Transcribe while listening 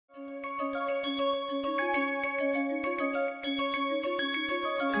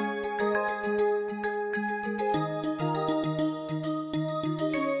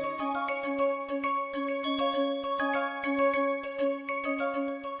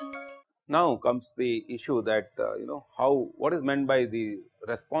Now comes the issue that how, what is meant by the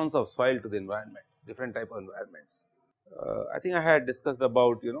response of soil to the environments, different type of environments. I think I had discussed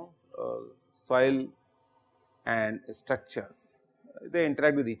about soil and structures, they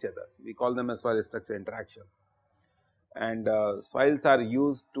interact with each other, we call them as soil structure interaction, and soils are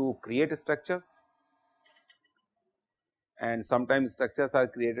used to create structures, and sometimes structures are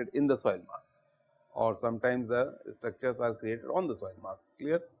created in the soil mass, or sometimes the structures are created on the soil mass,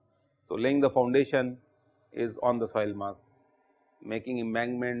 clear. So, laying the foundation is on the soil mass, making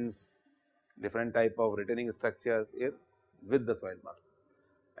embankments, different type of retaining structures here with the soil mass,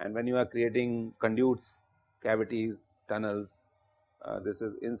 and when you are creating conduits, cavities, tunnels, this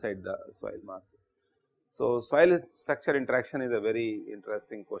is inside the soil mass. So, soil structure interaction is a very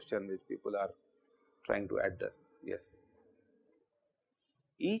interesting question which people are trying to address. Yes,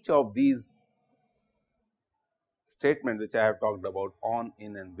 each of these statements which I have talked about on,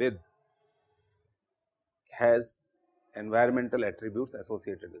 in and with has environmental attributes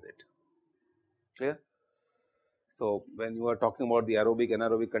associated with it, clear. So, when you are talking about the aerobic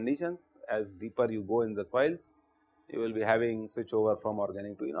anaerobic conditions, as deeper you go in the soils, you will be having switch over from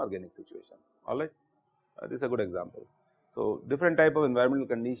organic to inorganic situation, alright. This is a good example. So, different type of environmental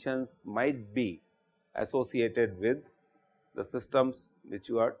conditions might be associated with the systems which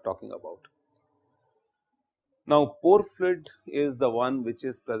you are talking about. Now, pore fluid is the one which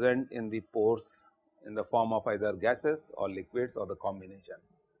is present in the pores in the form of either gases or liquids or the combination,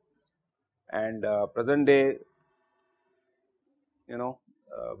 and present day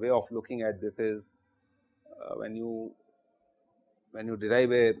way of looking at this is when you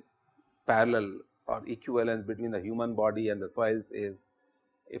derive a parallel or equivalence between the human body and the soils is,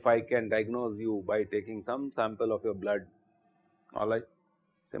 if I can diagnose you by taking some sample of your blood, alright.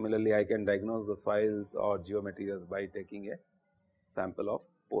 Similarly, I can diagnose the soils or geomaterials by taking a sample of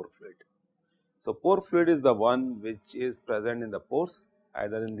pore fluid. So, pore fluid is the one which is present in the pores,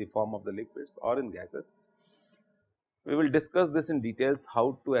 either in the form of the liquids or in gases. We will discuss this in details,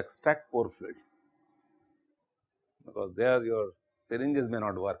 how to extract pore fluid, because there your syringes may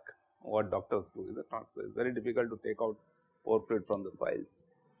not work, what doctors do, is it not. So, it is very difficult to take out pore fluid from the soils.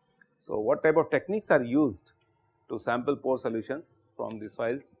 So, what type of techniques are used to sample pore solutions from the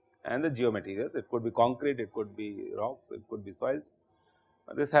soils and the geomaterials? It could be concrete, it could be rocks, it could be soils.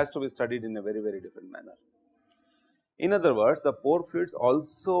 This has to be studied in a very, very different manner. In other words, the pore fluids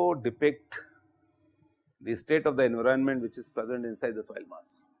also depict the state of the environment which is present inside the soil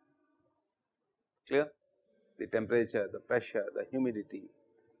mass, clear. The temperature, the pressure, the humidity,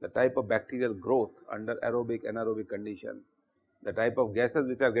 the type of bacterial growth under aerobic, anaerobic condition, the type of gases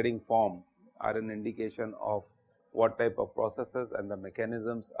which are getting formed are an indication of what type of processes and the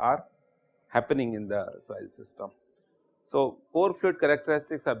mechanisms are happening in the soil system. So, pore fluid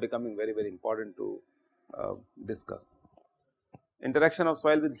characteristics are becoming very, very important to discuss. Interaction of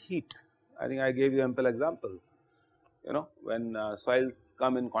soil with heat, I think I gave you ample examples. When soils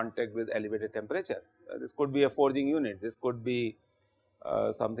come in contact with elevated temperature, this could be a forging unit, this could be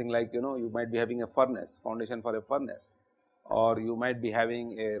something like you might be having a furnace, foundation for a furnace, or you might be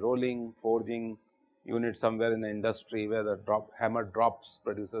having a rolling forging unit somewhere in the industry where the hammer drops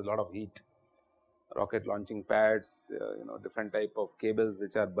produces a lot of heat, rocket launching pads, different type of cables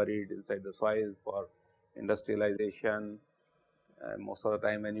which are buried inside the soils for industrialization. And most of the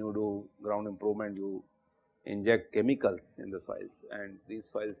time when you do ground improvement, you inject chemicals in the soils, and these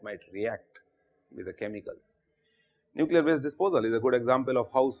soils might react with the chemicals. Nuclear waste disposal is a good example of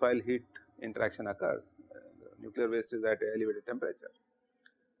how soil heat interaction occurs. Nuclear waste is at elevated temperature.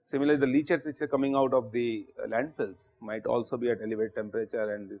 Similarly, the leachates which are coming out of the landfills might also be at elevated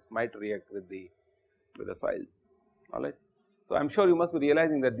temperature, and this might react with the soils, alright. So, I am sure you must be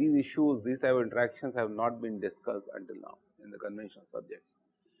realizing that these issues, these type of interactions have not been discussed until now in the conventional subjects,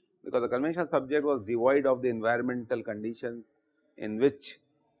 because the conventional subject was devoid of the environmental conditions in which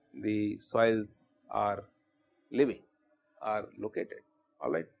the soils are living, are located,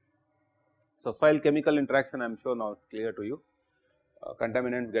 alright. So, soil chemical interaction I am sure now is clear to you.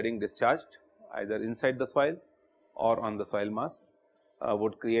 Contaminants getting discharged either inside the soil or on the soil mass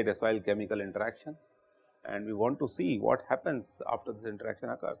would create a soil chemical interaction, and we want to see what happens after this interaction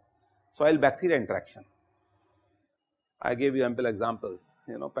occurs. Soil bacteria interaction, I gave you ample examples,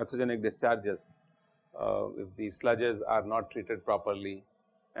 pathogenic discharges, if the sludges are not treated properly,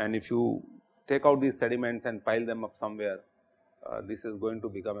 and if you take out these sediments and pile them up somewhere, this is going to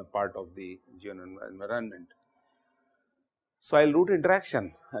become a part of the environment. Soil root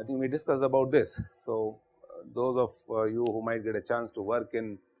interaction, I think we discussed about this. So, those of you who might get a chance to work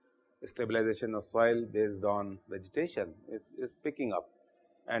in stabilization of soil based on vegetation is picking up,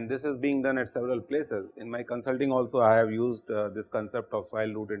 and this is being done at several places. In my consulting also I have used this concept of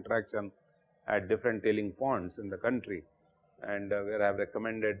soil root interaction at different tailing ponds in the country, and where I have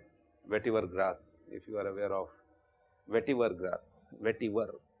recommended vetiver grass. If you are aware of vetiver grass, vetiver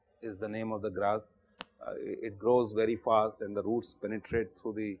is the name of the grass. It grows very fast and the roots penetrate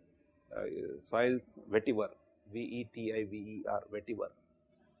through the soils. Vetiver, V-E-T-I-V-E-R, vetiver.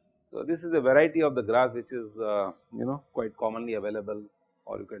 So, this is a variety of the grass which is quite commonly available,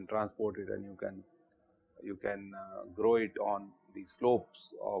 or you can transport it and you can grow it on the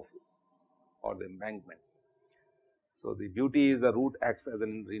slopes of or the embankments. So, the beauty is the root acts as a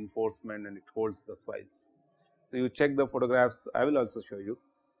reinforcement and it holds the soils. So, you check the photographs, I will also show you.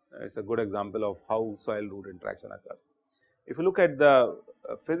 It is a good example of how soil root interaction occurs. If you look at the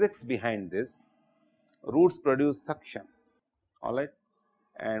physics behind this, roots produce suction, all right,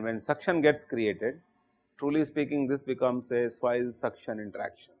 and when suction gets created, truly speaking, this becomes a soil suction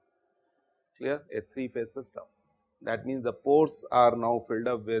interaction, clear, a three-phase system. That means the pores are now filled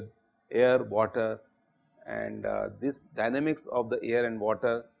up with air, water, and this dynamics of the air and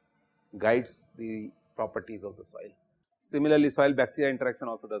water guides the properties of the soil. Similarly, soil bacteria interaction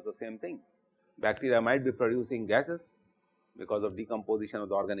also does the same thing. Bacteria might be producing gases because of decomposition of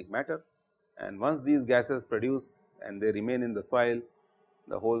the organic matter, and once these gases produce and they remain in the soil,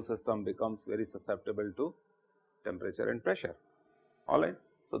 the whole system becomes very susceptible to temperature and pressure, all right.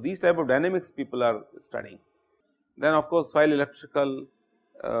 So, these type of dynamics people are studying. Then of course, soil electrical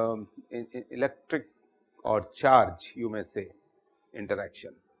electric or charge, you may say,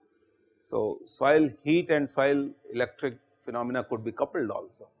 interaction. So, soil heat and soil electric phenomena could be coupled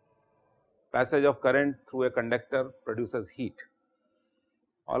also. Passage of current through a conductor produces heat,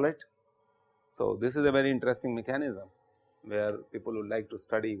 all right. So, this is a very interesting mechanism where people would like to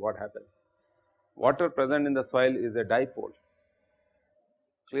study what happens. Water present in the soil is a dipole,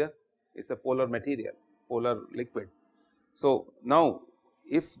 clear, it is a polar material, polar liquid. So, now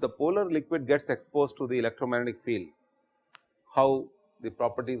if the polar liquid gets exposed to the electromagnetic field, how the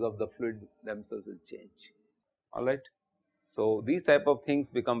properties of the fluid themselves will change, all right. So, these type of things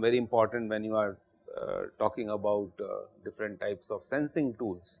become very important when you are talking about different types of sensing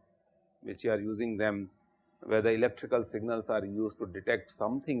tools which you are using them, where the electrical signals are used to detect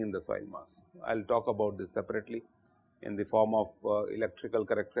something in the soil mass. I will talk about this separately in the form of electrical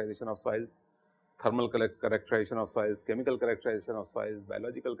characterization of soils, thermal characterization of soils, chemical characterization of soils,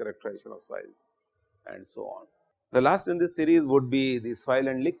 biological characterization of soils, and so on. The last in this series would be the soil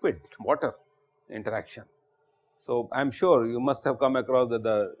and liquid water interaction. So, I am sure you must have come across that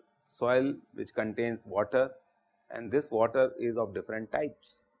the soil which contains water, and this water is of different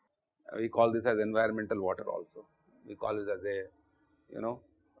types. We call this as environmental water also, we call it as a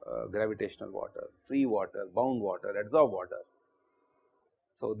gravitational water, free water, bound water, adsorbed water.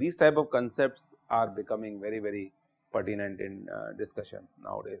 So, these type of concepts are becoming very pertinent in discussion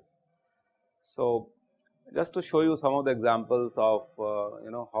nowadays. So, just to show you some of the examples of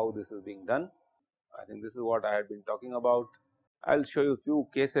how this is being done, I think this is what I had been talking about. I will show you few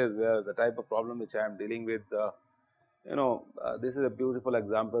cases where the type of problem which I am dealing with, this is a beautiful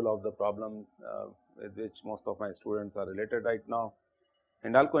example of the problem with which most of my students are related right now.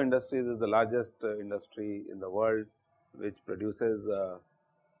 Hindalco Industries is the largest industry in the world which produces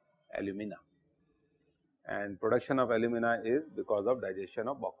alumina, and production of alumina is because of digestion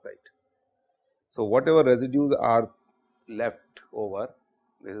of bauxite. So, whatever residues are left over,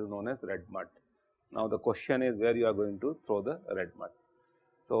 this is known as red mud. Now, the question is where you are going to throw the red mud.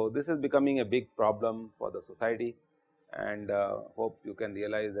 So, this is becoming a big problem for the society, and hope you can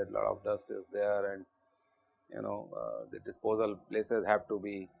realize that a lot of dust is there, and the disposal places have to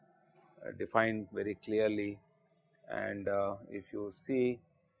be defined very clearly. And if you see,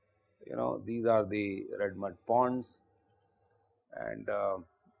 these are the red mud ponds, and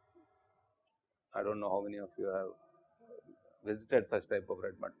I do not know how many of you have visited such type of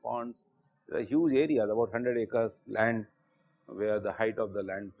red mud ponds. There are huge areas, about 100 acres land, where the height of the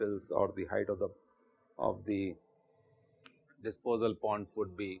landfills or the height of the disposal ponds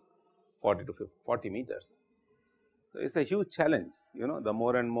would be 40 to 40 meters. So, it is a huge challenge, the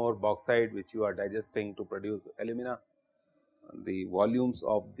more and more bauxite which you are digesting to produce alumina, the volumes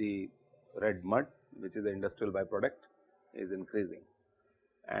of the red mud, which is the industrial byproduct, is increasing.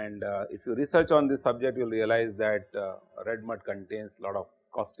 And if you research on this subject, you will realize that red mud contains a lot of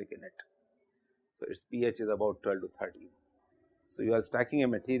caustic in it. So, its pH is about 12 to 13. So, you are stacking a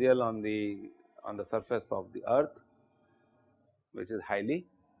material on the surface of the earth, which is highly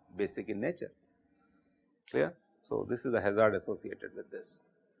basic in nature, clear. So, this is the hazard associated with this.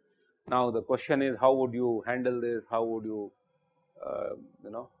 Now, the question is how would you handle this, how would you you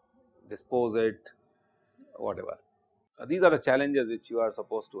know, dispose it, whatever. These are the challenges which you are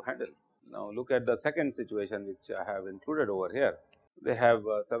supposed to handle. Now, look at the second situation which I have included over here. They have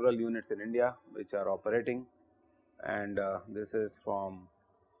several units in India which are operating, and this is from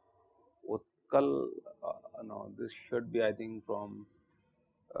Utkal, no, this should be I think from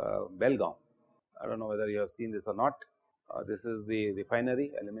Belgaum. I do not know whether you have seen this or not. This is the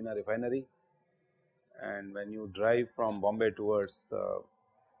refinery, alumina refinery, and when you drive from Bombay towards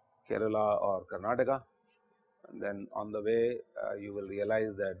Kerala or Karnataka, and then on the way you will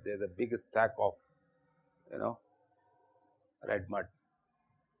realize that there is a big stack of, you know, red mud,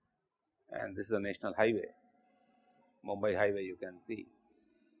 and this is a national highway, Mumbai highway you can see.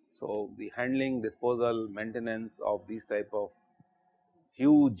 So, the handling, disposal, maintenance of these type of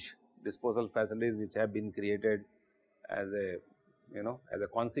huge disposal facilities which have been created as a, you know, as a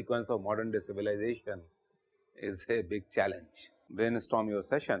consequence of modern day civilization is a big challenge. Brainstorm your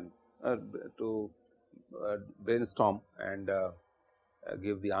session to brainstorm and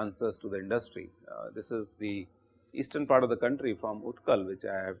give the answers to the industry. This is the eastern part of the country from Utkal, which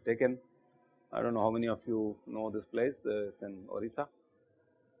I have taken. I do not know how many of you know this place, it's in Orissa.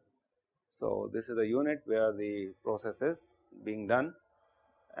 So, this is a unit where the process is being done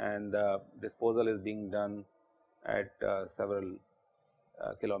and disposal is being done at several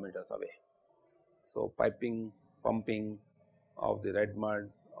kilometers away. So, piping, pumping of the red mud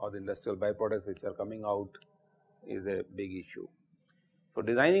or the industrial byproducts which are coming out is a big issue. So,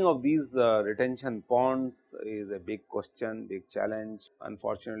 designing of these retention ponds is a big question, big challenge.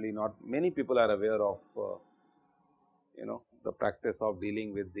 Unfortunately, not many people are aware of you know, the practice of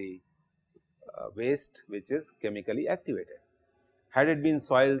dealing with the waste which is chemically activated. Had it been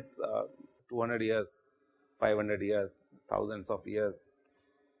soils 200 years, 500 years, thousands of years,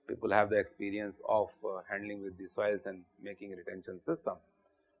 people have the experience of handling with the soils and making a retention system.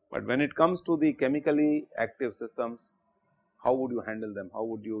 But when it comes to the chemically active systems, how would you handle them? How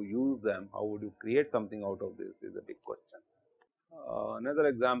would you use them? How would you create something out of this is a big question. Another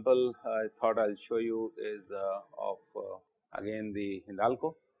example I thought I will show you is of again the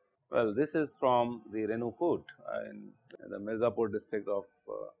Hindalco. Well, this is from the Renukut in the Mirzapur district of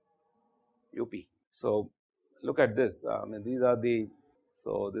UP. So, look at this. I mean, these are the,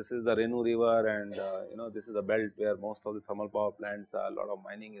 so this is the Renu river, and you know, this is the belt where most of the thermal power plants are, a lot of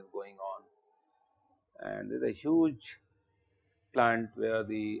mining is going on, and there is a huge plant where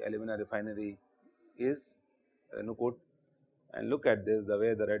the alumina refinery is, Renukut, and look at this, the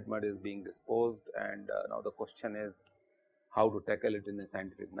way the red mud is being disposed, and now the question is how to tackle it in a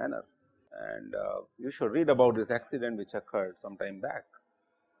scientific manner. And you should read about this accident which occurred some time back,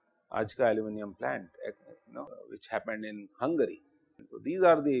 Ajka aluminum plant, you know, which happened in Hungary. So, these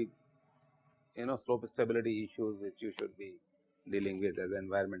are the, you know, slope stability issues which you should be dealing with as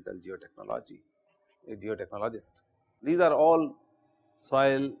environmental geotechnology, a geotechnologist. These are all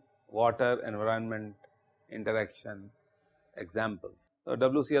soil, water, environment interaction examples. So,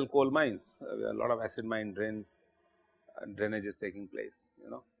 WCL coal mines, a lot of acid mine drains, drainage is taking place, you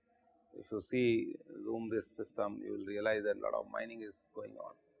know. If you see, zoom this system, you will realize that a lot of mining is going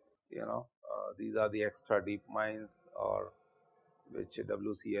on, you know. These are the extra deep mines or which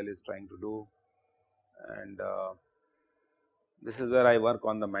WCL is trying to do, and this is where I work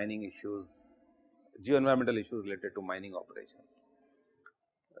on the mining issues, geo-environmental issues related to mining operations.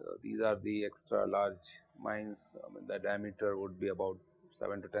 These are the extra large mines. I mean, the diameter would be about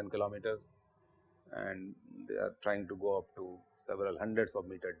 7 to 10 kilometers, and they are trying to go up to several hundreds of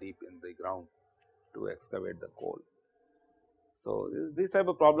meter deep in the ground to excavate the coal. So, these type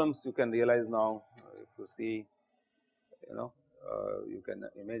of problems you can realize now. If you see, you know, you can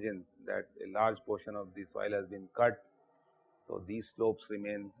imagine that a large portion of the soil has been cut. So, these slopes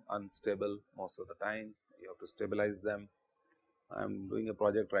remain unstable most of the time, you have to stabilize them. I am doing a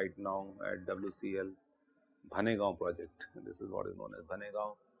project right now at WCL, Bhanegaon project, this is what is known as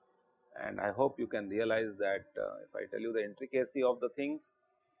Bhanegaon, and I hope you can realize that if I tell you the intricacy of the things,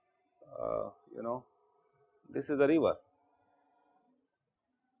 you know, this is a river.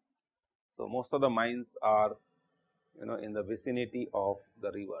 So, most of the mines are, you know, in the vicinity of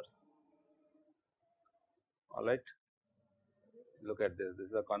the rivers, all right. Look at this, this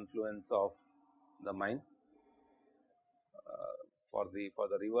is a confluence of the mine for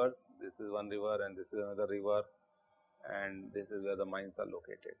the rivers. This is one river and this is another river, and this is where the mines are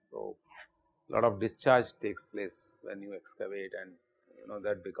located. So, a lot of discharge takes place when you excavate, and you know,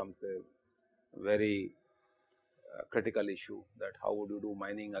 that becomes a very critical issue, that how would you do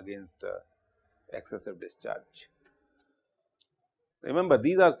mining against excessive discharge. Remember,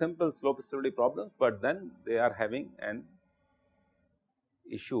 these are simple slope stability problems, but then they are having an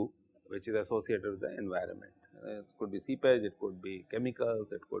issue which is associated with the environment. It could be seepage, it could be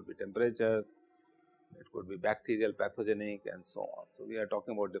chemicals, it could be temperatures, it could be bacterial, pathogenic and so on. So, we are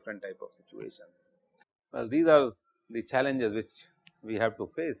talking about different type of situations. Well, these are the challenges which we have to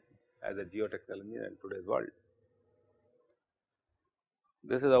face as a geotechnical engineer in today's world.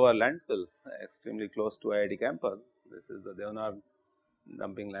 This is our landfill extremely close to IIT campus. This is the Deonar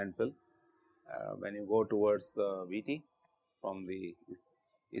dumping landfill. When you go towards VT from the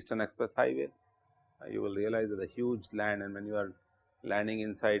Eastern Express Highway, you will realize that a huge land, and when you are landing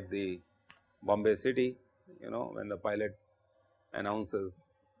inside the Bombay city, when the pilot announces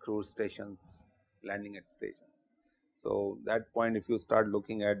cruise stations, landing at stations. So, that point if you start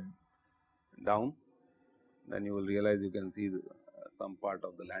looking at down, then you will realize you can see some part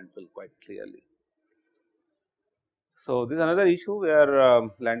of the landfill quite clearly. So, this is another issue where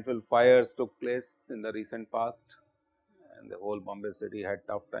landfill fires took place in the recent past, and the whole Bombay city had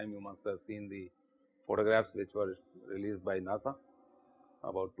tough time. You must have seen the photographs which were released by NASA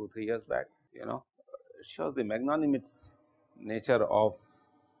about 2-3 years back. It shows the magnanimous nature of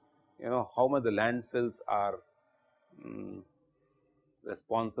how much the landfills are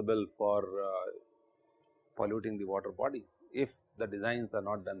responsible for polluting the water bodies if the designs are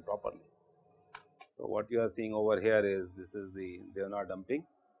not done properly. So, what you are seeing over here is this is the Deonar dumping,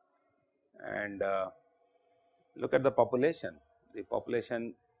 and look at the population. The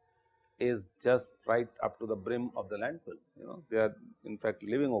population is just right up to the brim of the landfill. They are in fact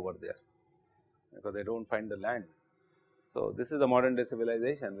living over there because they do not find the land. So, this is the modern day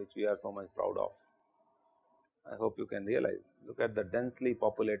civilization which we are so much proud of. I hope you can realize. Look at the densely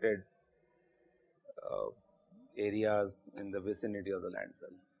populated areas in the vicinity of the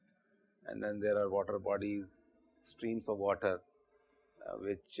landfill, and then there are water bodies, streams of water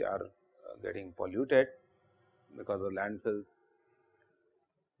which are getting polluted because of landfills,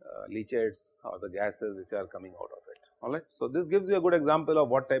 leachates or the gases which are coming out of it. Alright. So, this gives you a good example of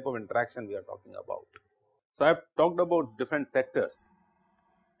what type of interaction we are talking about. So, I have talked about different sectors,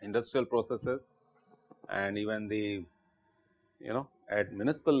 industrial processes, and even the at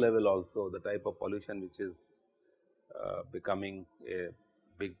municipal level also the type of pollution which is becoming a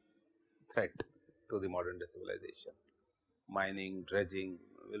big threat to the modern day civilization. Mining, dredging,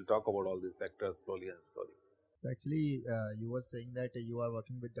 we will talk about all these sectors slowly and slowly. Actually, you were saying that you are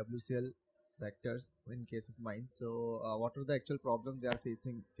working with WCL sectors in case of mines. So, what are the actual problems they are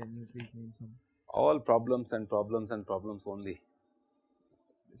facing? Can you please name some? All problems and problems and problems only.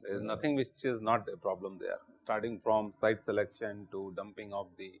 There is nothing which is not a problem there, starting from site selection to dumping of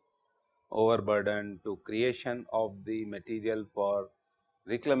the overburden to creation of the material for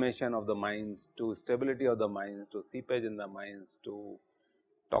reclamation of the mines to stability of the mines to seepage in the mines to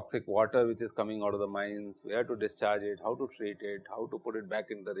toxic water which is coming out of the mines, where to discharge it, how to treat it, how to put it back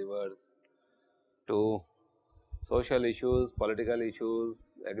in the rivers, to social issues, political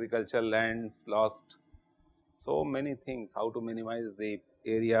issues, agricultural lands lost, so many things, how to minimize the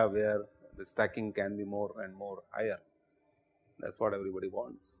area where the stacking can be more and more higher, that is what everybody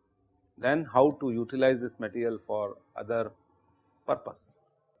wants. Then how to utilize this material for other purpose.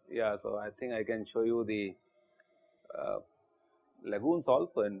 Yeah, so I think I can show you the lagoons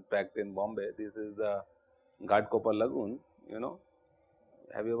also. In fact, in Bombay, this is the Ghatkopar lagoon.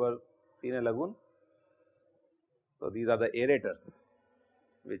 Have you ever seen a lagoon? So, these are the aerators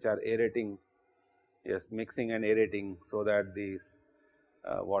which are aerating, yes, mixing and aerating so that these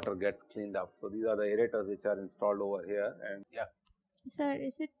water gets cleaned up. So, these are the aerators which are installed over here, and yeah. Sir,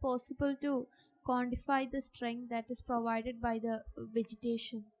 is it possible to quantify the strength that is provided by the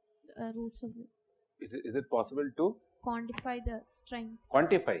vegetation roots of it? Is it possible to Quantify the strength?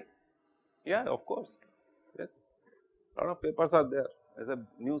 Quantify? Yeah, of course. Yes, a lot of papers are there. It's a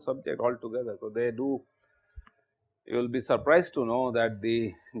new subject altogether. So, they do. You will be surprised to know that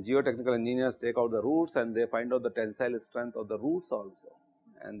the geotechnical engineers take out the roots and they find out the tensile strength of the roots also,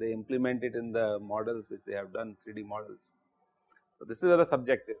 and they implement it in the models which they have done, 3D models. So, this is where the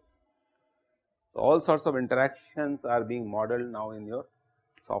subject is. So, all sorts of interactions are being modeled now in your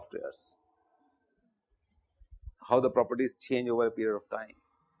softwares, how the properties change over a period of time.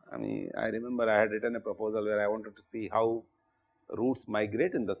 I mean, I remember I had written a proposal where I wanted to see how roots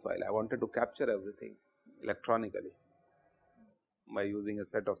migrate in the soil. I wanted to capture everything electronically by using a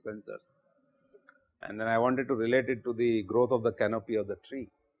set of sensors, and then I wanted to relate it to the growth of the canopy of the tree.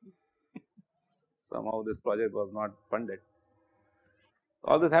 Somehow this project was not funded.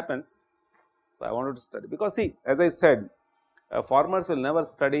 All this happens. So, I wanted to study, because see, as I said, farmers will never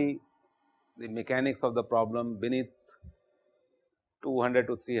study the mechanics of the problem beneath 200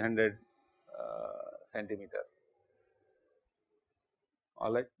 to 300 centimeters.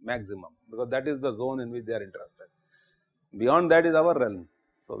 alright, maximum, because that is the zone in which they are interested. Beyond that is our realm.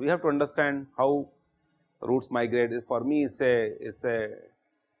 So, we have to understand how roots migrate. For me is a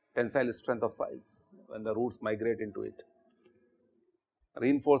tensile strength of soils when the roots migrate into it,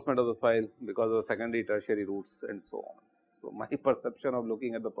 reinforcement of the soil because of the secondary tertiary roots and so on. So, my perception of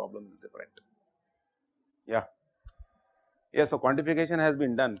looking at the problem is different. Yeah. Yes, so quantification has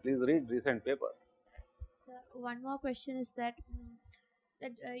been done. Please read recent papers. So one more question is that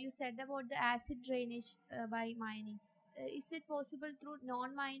you said about the acid drainage by mining. Is it possible through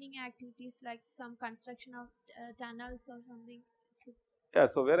non-mining activities like some construction of tunnels or something? Yeah,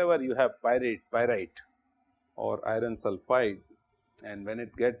 so wherever you have pyrite or iron sulfide, and when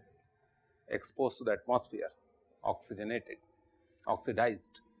it gets exposed to the atmosphere, oxygenated,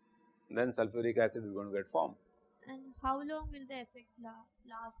 oxidized, then sulfuric acid is going to get formed. And how long will the effect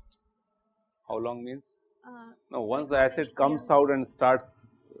last? How long means? No, once like the acid comes years? out and starts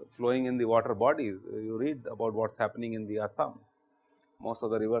flowing in the water bodies, you read about what is happening in the Assam. Most of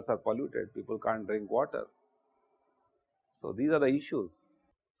the rivers are polluted, people can't drink water. So, these are the issues.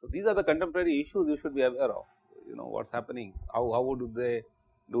 So, these are the contemporary issues you should be aware of, you know what is happening, how would they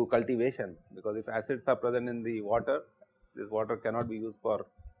do cultivation, because if acids are present in the water, this water cannot be used for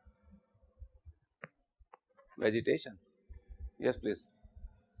vegetation. Yes, please.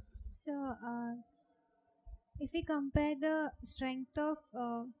 So, if we compare the strength of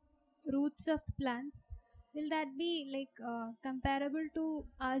roots of the plants, will that be like comparable to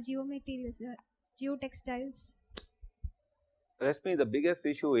our geomaterials, geotextiles? Rashmi, the biggest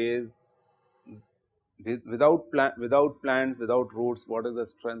issue is without plants, without roots, what is the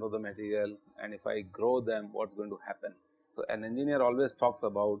strength of the material, and if I grow them, what is going to happen. So, an engineer always talks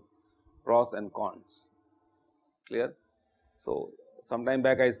about pros and cons, clear. So, some time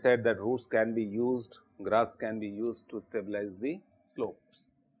back I said that roots can be used, grass can be used to stabilize the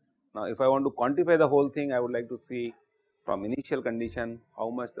slopes. Now, if I want to quantify the whole thing, I would like to see from initial condition how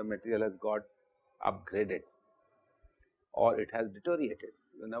much the material has got upgraded or it has deteriorated.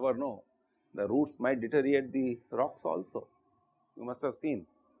 You never know, the roots might deteriorate the rocks also. You must have seen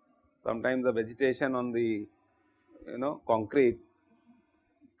sometimes the vegetation on the concrete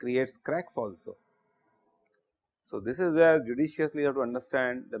creates cracks also. So, this is where judiciously you have to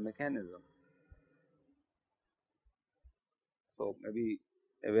understand the mechanism. So, maybe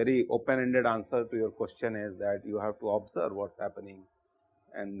a very open ended answer to your question is that you have to observe what is happening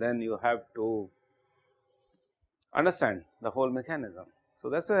and then you have to understand the whole mechanism. So,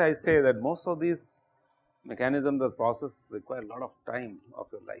 that is why I say that most of these mechanisms, the process require a lot of time of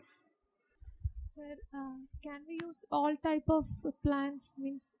your life. Sir, can we use all type of plants,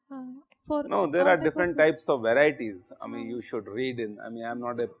 means for No, there are different types of varieties. I mean, you should read in, I mean, I am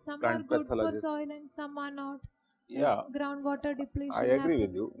not a some are plant good for pathologist. soil and some are not. Yeah, Groundwater depletion I agree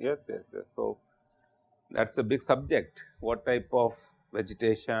with you. happens. Yes. So, that is a big subject. What type of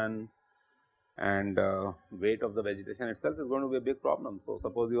vegetation and weight of the vegetation itself is going to be a big problem. So,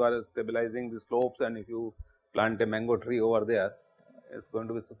 suppose you are stabilizing the slopes and if you plant a mango tree over there, it is going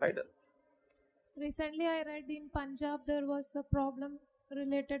to be suicidal. Recently, I read in Punjab there was a problem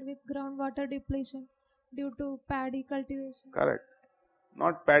related with groundwater depletion due to paddy cultivation. Correct.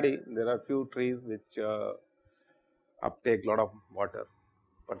 Not paddy, there are few trees which uptake lot of water,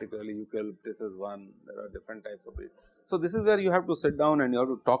 particularly eucalyptus is one, there are different types of it. So, this is where you have to sit down and you have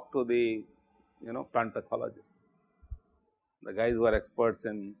to talk to the plant pathologists, the guys who are experts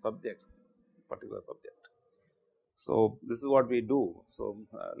in subjects, particular subject. So, this is what we do. So,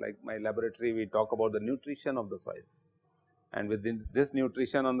 like my laboratory, we talk about the nutrition of the soils, and within this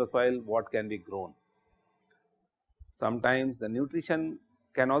nutrition on the soil, what can be grown. Sometimes the nutrition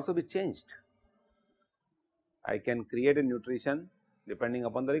can also be changed. I can create a nutrition depending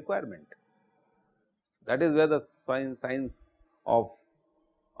upon the requirement. That is where the science of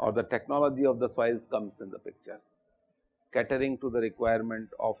or the technology of the soils comes in the picture. Catering to the requirement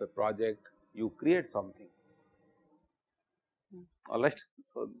of a project, you create something. Alright.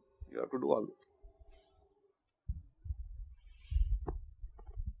 So, you have to do all this.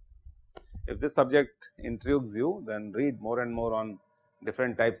 If this subject intrigues you, then read more and more on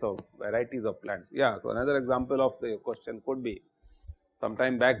different types of varieties of plants. Yeah, so another example of the question could be,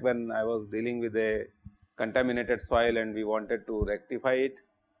 sometime back when I was dealing with a contaminated soil and we wanted to rectify it.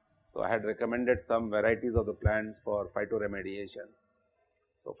 So, I had recommended some varieties of the plants for phytoremediation.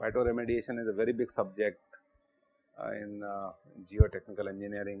 So, phytoremediation is a very big subject in geotechnical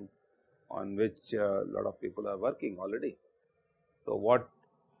engineering, on which a lot of people are working already. So, what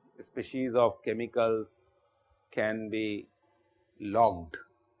species of chemicals can be logged,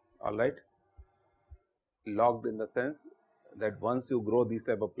 all right, logged in the sense that once you grow these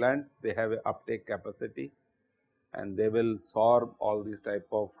type of plants, they have a uptake capacity and they will sorb all these type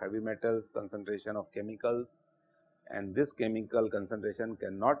of heavy metals, concentration of chemicals, and this chemical concentration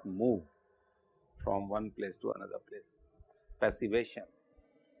cannot move from one place to another place, passivation.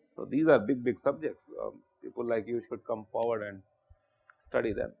 So, these are big subjects. People like you should come forward and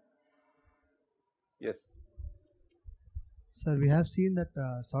study them. Yes. Sir, we have seen that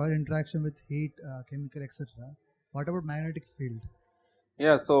soil interaction with heat, chemical, etc. What about magnetic field?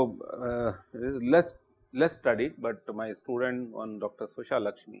 Yeah, so this is less studied, but my student on Dr. Susha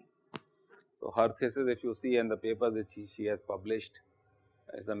Lakshmi. So her thesis, if you see in the papers which she has published,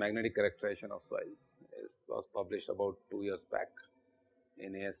 is the magnetic characterization of soils. It was published about 2 years back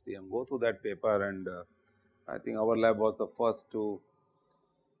in ASTM. Go through that paper, and I think our lab was the first to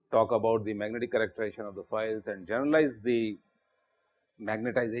talk about the magnetic characterization of the soils and generalize the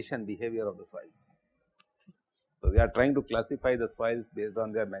magnetization behavior of the soils. So, we are trying to classify the soils based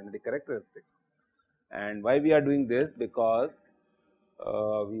on their magnetic characteristics. And why we are doing this? Because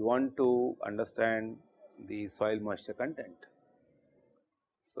we want to understand the soil moisture content.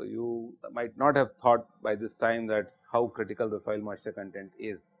 So, you might not have thought by this time that how critical the soil moisture content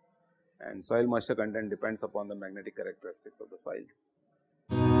is, and soil moisture content depends upon the magnetic characteristics of the soils.